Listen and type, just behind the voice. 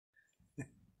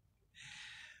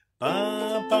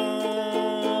Bum,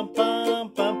 bum,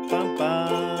 bum, bum, bum,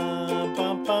 bum,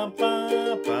 bum, bum,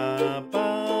 bum, bum,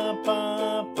 bum,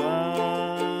 bum, bum.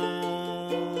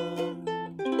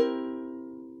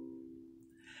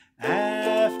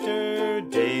 After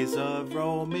days of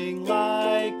roaming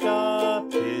like a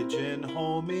pigeon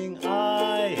homing,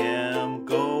 I am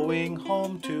going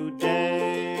home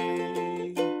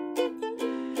today.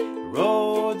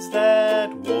 Roads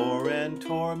that wore and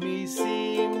tore me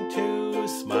seem to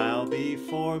smile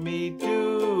before me.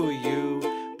 Do you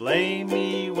blame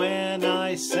me when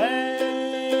I say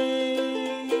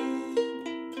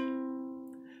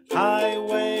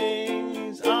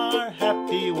highways are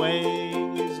happy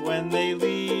ways when they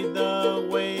lead the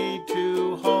way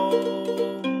to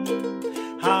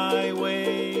home?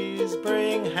 Highways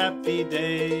bring happy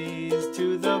days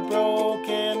to the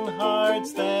broken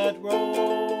hearts that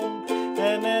roam.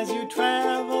 And as you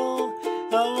travel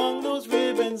along those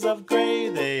ribbons of gray,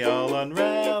 they all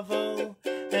unravel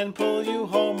and pull you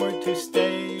homeward to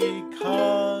stay.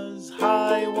 'Cause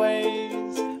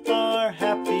highways are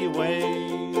happy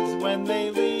ways when they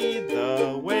lead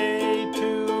the way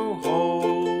to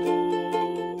home.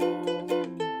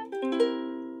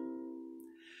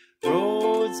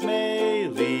 Roads may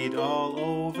lead all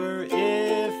over.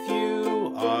 If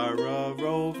you are a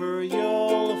rover,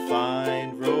 you'll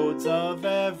find roads of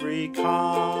every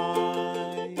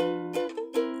kind.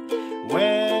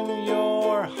 When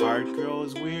your heart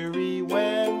grows weary,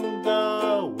 when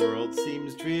the world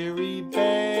seems dreary,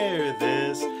 bear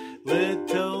this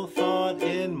little thought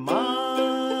in mind.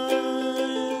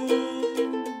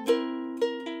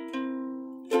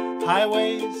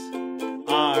 Highways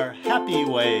are happy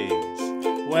ways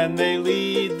when they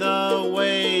lead the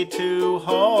way to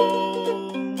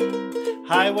home.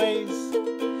 Highways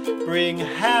bring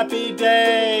happy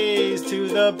days to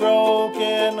the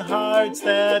broken hearts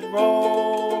that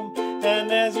roam.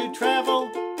 And as you travel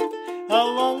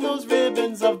along those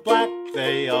ribbons of black,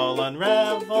 they all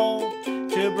unravel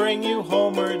to bring you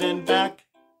homeward and back.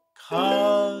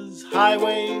 'Cause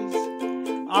highways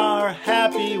are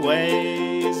happy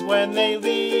ways when they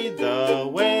lead the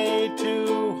way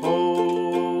to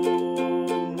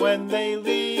home. When they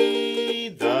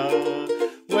lead the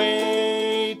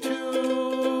way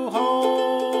to home.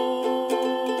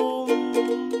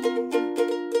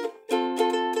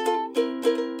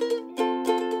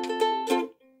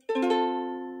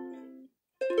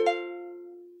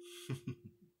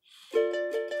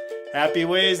 Happy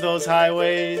ways, those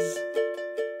highways.